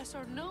answer yes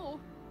or no.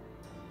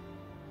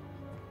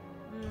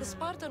 The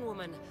Spartan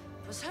woman,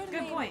 was her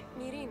Good name point.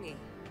 Mirini?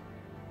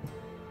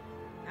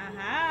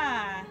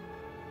 Aha.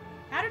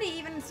 How did he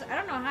even... I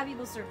don't know how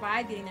people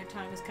survived getting their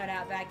tongues cut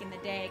out back in the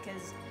day,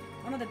 because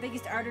one of the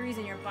biggest arteries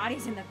in your body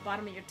is in the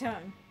bottom of your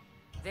tongue.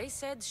 They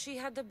said she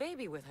had a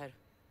baby with her.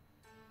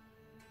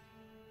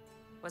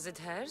 Was it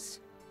hers?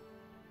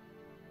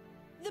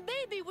 The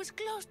baby was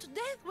close to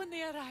death when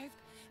they arrived.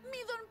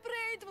 Midon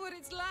prayed for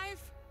its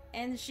life.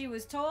 And she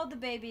was told the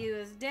baby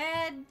was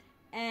dead,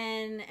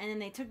 and then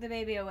they took the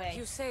baby away.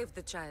 You saved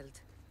the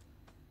child.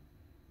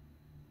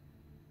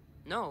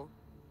 No.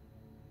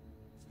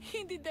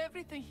 He did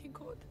everything he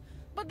could,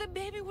 but the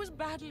baby was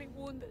badly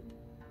wounded.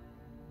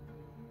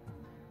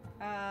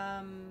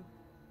 What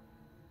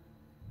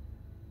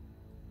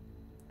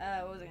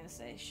was I gonna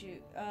say?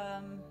 Shoot.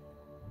 I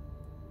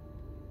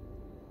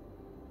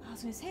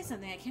was gonna say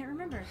something, I can't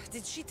remember.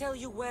 Did she tell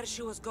you where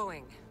she was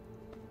going?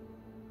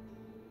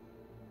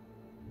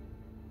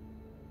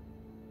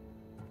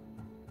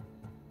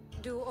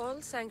 Do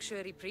all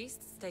sanctuary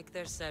priests take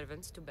their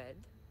servants to bed?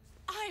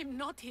 I'm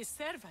not his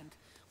servant.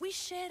 We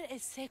share a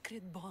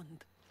sacred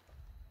bond.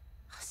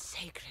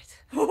 Sacred.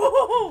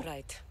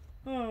 Right.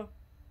 Oh.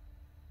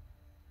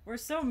 We're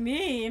so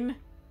mean.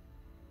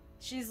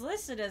 She's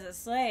listed as a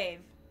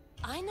slave.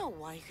 I know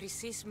why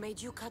Chrysis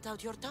made you cut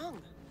out your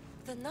tongue.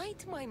 The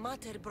night my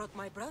mater brought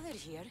my brother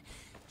here,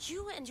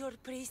 you and your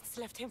priests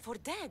left him for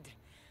dead.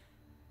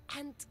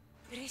 And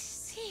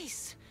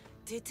Chrysis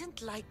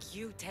didn't like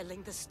you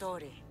telling the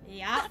story.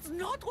 Yeah. That's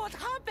not what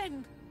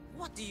happened.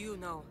 What do you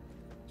know?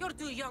 You're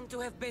too young to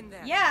have been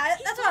there. Yeah,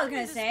 He that's what I was told me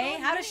gonna the say.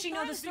 story How does many she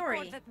know the times before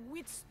story? That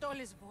witch stole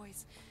his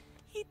voice.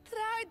 He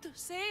tried to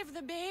save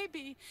the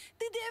baby.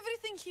 Did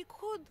everything he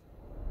could.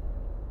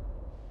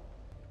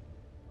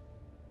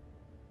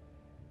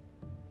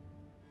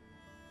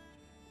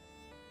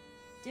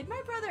 Did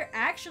my brother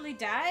actually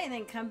die and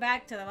then come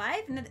back to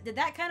life? And did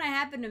that kind of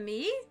happen to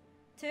me,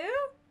 too?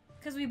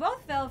 Because we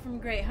both fell from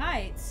great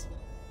heights.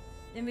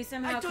 Then we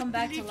somehow come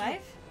back to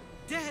life?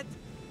 Dead?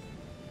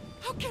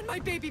 How can my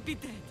baby be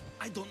dead?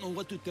 I don't know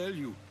what to tell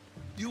you.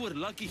 You were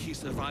lucky he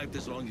survived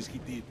as long as he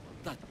did.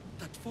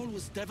 That fall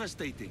was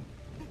devastating.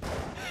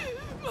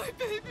 My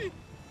baby!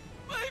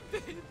 My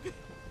baby.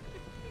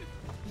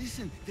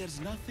 Listen, there's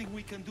nothing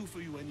we can do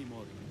for you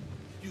anymore.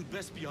 You'd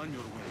best be on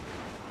your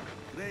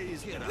way. Gray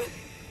is here.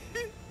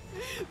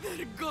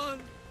 They're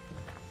gone.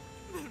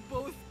 They're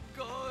both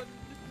gone.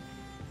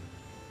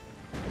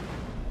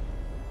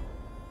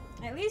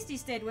 At least he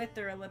stayed with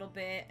her a little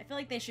bit. I feel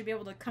like they should be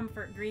able to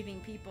comfort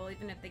grieving people,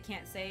 even if they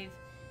can't save,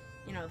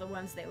 you know, the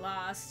ones they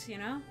lost, you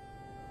know?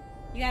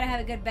 You gotta have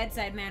a good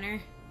bedside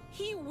manner.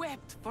 He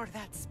wept for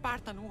that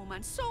Spartan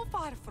woman so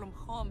far from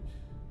home.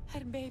 Her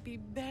baby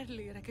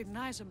barely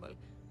recognizable,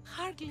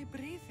 hardly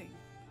breathing.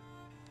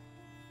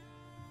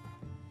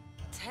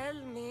 Tell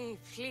me,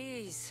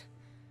 please.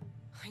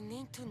 I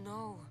need to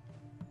know.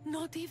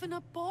 Not even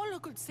Apollo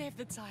could save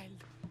the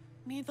child.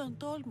 Mithon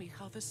told me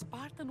how the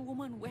Spartan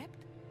woman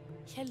wept,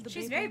 held the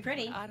She's baby very in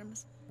pretty. her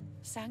arms,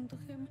 sang to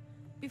him,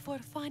 before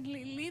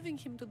finally leaving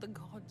him to the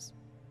gods.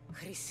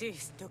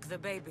 Chrysis took the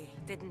baby,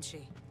 didn't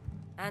she?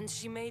 And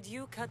she made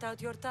you cut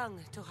out your tongue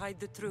to hide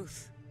the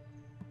truth.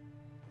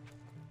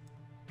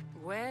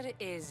 Where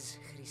is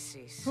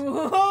Chrysis?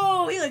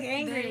 Oh, he look There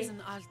angry. is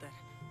an altar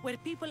where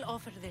people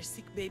offer their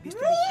sick babies to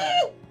be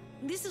healed.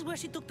 This is where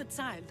she took the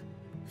child.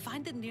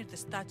 Find it near the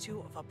statue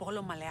of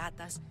Apollo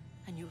Maleatas,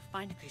 and you'll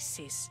find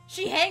Chrysis.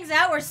 She hangs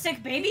out where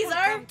sick babies You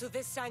are? come to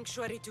this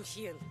sanctuary to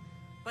heal,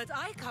 but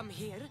I come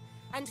here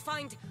and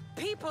find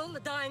people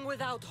dying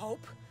without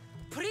hope,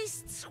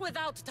 priests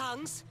without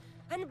tongues,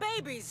 and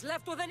babies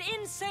left with an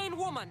insane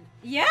woman.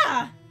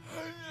 Yeah.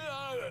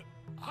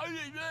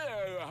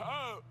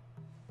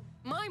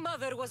 My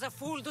mother was a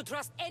fool to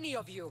trust any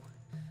of you.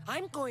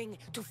 I'm going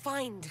to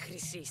find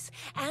Chrysis,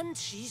 and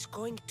she's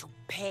going to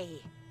pay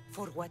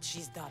for what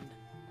she's done.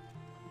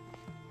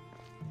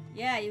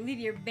 Yeah, you leave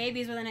your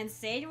babies with an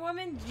insane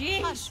woman?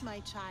 Jeez. Hush,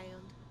 my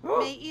child.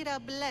 May Ira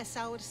bless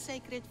our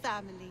sacred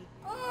family.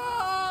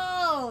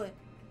 Oh!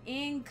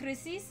 In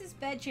Chrysis'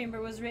 bedchamber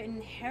was written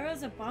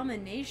Hera's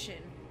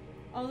abomination.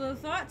 Although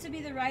thought to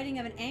be the writing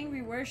of an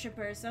angry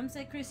worshipper, some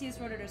say Chrysis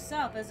wrote it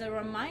herself as a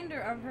reminder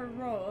of her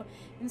role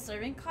in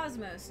serving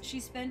Cosmos. She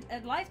spent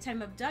a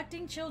lifetime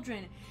abducting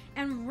children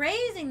and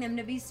raising them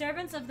to be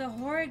servants of the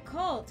horrid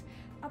cult.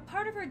 A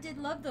part of her did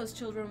love those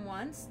children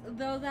once,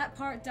 though that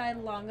part died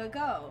long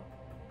ago.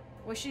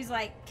 Well, she's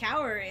like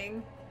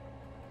cowering.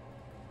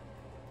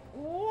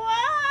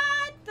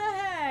 What the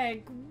heck?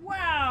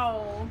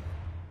 Wow.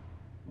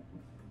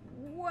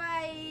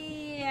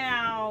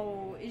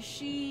 Wow. Is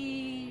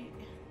she...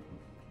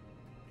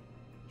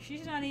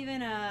 She's not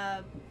even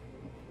a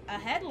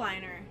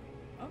headliner.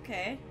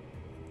 Okay.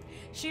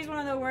 She's one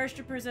of the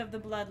worshippers of the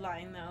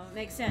bloodline, though.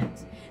 Makes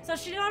sense. So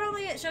she not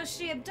only... So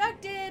she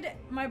abducted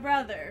my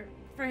brother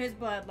for his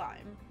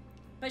bloodline,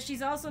 but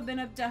she's also been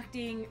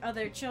abducting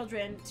other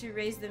children to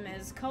raise them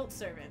as cult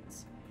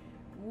servants.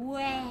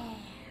 Wow.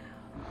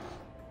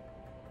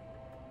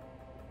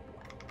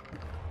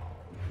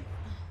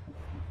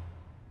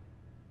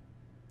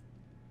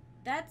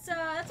 That's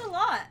a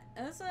lot.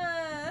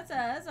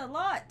 That's a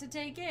lot to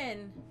take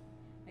in.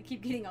 I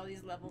keep getting all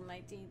these level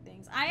 19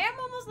 things. I am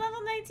almost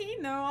level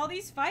 19 though. All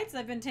these fights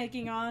I've been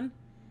taking on.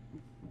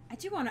 I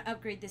do want to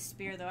upgrade this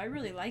spear though. I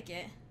really like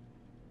it.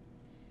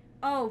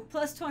 Oh,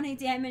 plus 20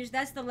 damage.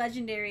 That's the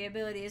legendary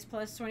ability. Is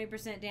plus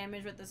 20%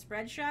 damage with the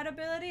spread shroud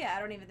ability.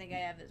 I don't even think I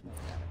have this spread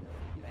shroud ability.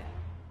 Do I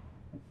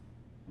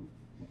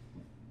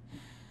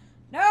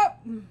have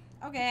it? Nope.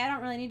 Okay, I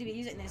don't really need to be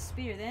using this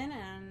spear then,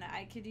 and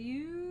I could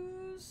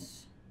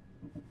use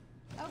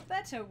a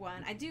better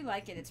one. I do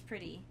like it. It's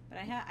pretty, but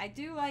I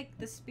do like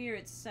the spear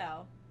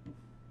itself.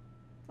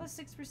 Plus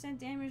 6%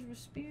 damage with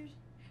spears.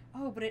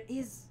 Oh, but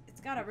it's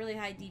got a really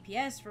high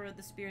DPS for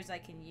the spears I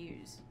can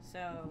use.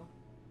 So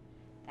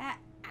that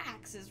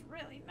axe is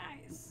really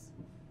nice.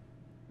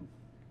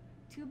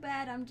 Too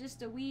bad I'm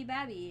just a wee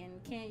babby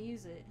and can't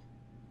use it.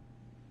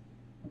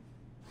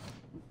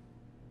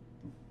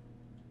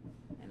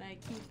 And I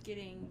keep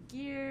getting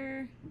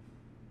gear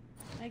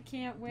I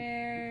can't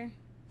wear.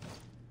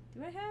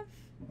 Do I have?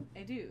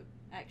 I do,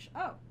 actually.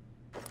 Oh.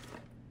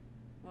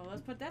 Well,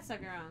 let's put that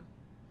sucker on.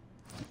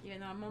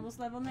 Even though I'm almost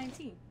level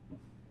 19.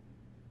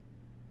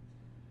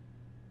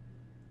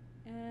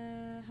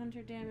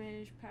 Hunter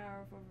damage,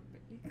 powerful.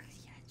 Yeah,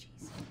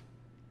 jeez.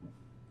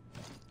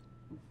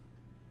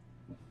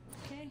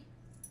 Okay.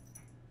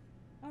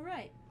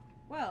 Alright.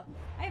 Well,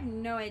 I have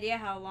no idea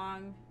how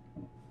long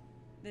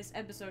this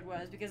episode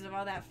was because of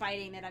all that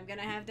fighting that I'm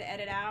gonna have to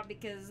edit out,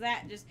 because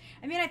that just...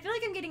 I mean, I feel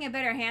like I'm getting a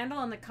better handle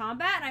on the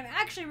combat, and I'm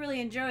actually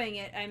really enjoying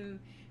it. I'm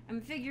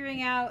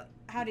figuring out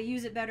how to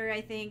use it better,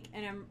 I think,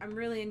 and I'm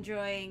really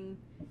enjoying,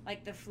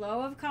 like, the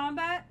flow of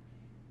combat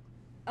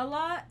a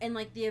lot, and,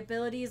 like, the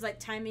abilities, like,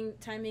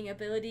 timing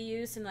ability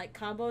use and, like,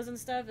 combos and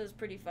stuff is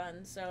pretty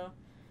fun, so,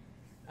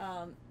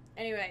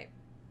 anyway,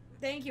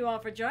 thank you all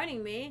for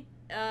joining me.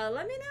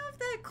 Let me know if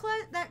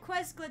that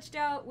quest glitched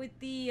out with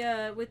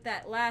the, with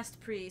that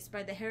last priest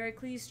by the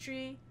Heracles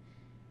tree.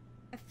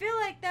 I feel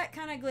like that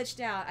kind of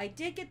glitched out. I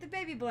did get the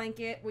baby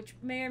blanket, which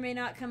may or may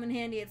not come in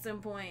handy at some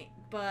point,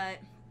 but I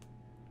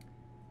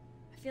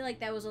feel like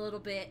that was a little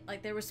bit,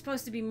 like, there was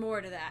supposed to be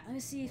more to that. Let me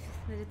see if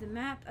did the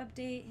map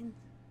update.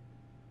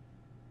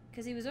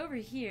 Because he was over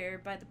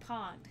here by the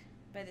pond,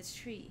 by this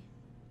tree.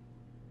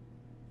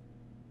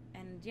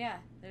 And yeah,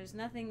 there's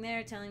nothing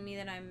there telling me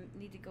that I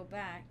need to go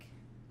back.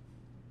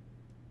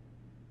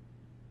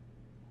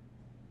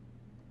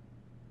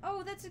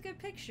 Oh, that's a good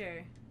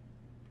picture.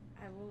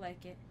 I will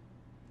like it.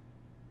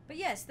 But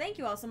yes, thank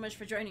you all so much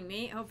for joining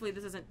me. Hopefully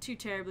this isn't too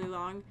terribly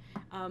long.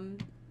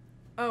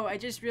 Oh, I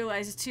just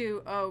realized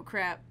too. Oh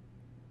crap.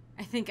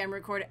 I think I'm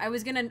recording. I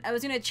was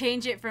gonna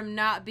change it from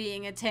not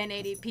being a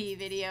 1080p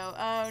video.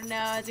 Oh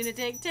no, it's gonna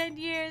take 10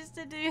 years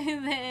to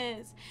do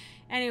this.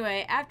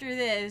 Anyway, after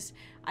this,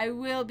 I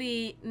will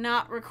be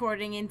not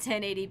recording in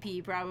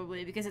 1080p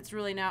probably because it's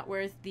really not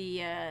worth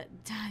the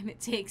time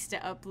it takes to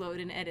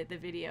upload and edit the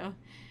video.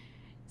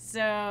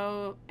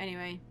 So,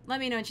 anyway, let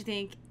me know what you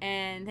think,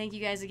 and thank you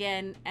guys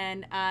again,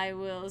 and I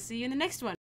will see you in the next one.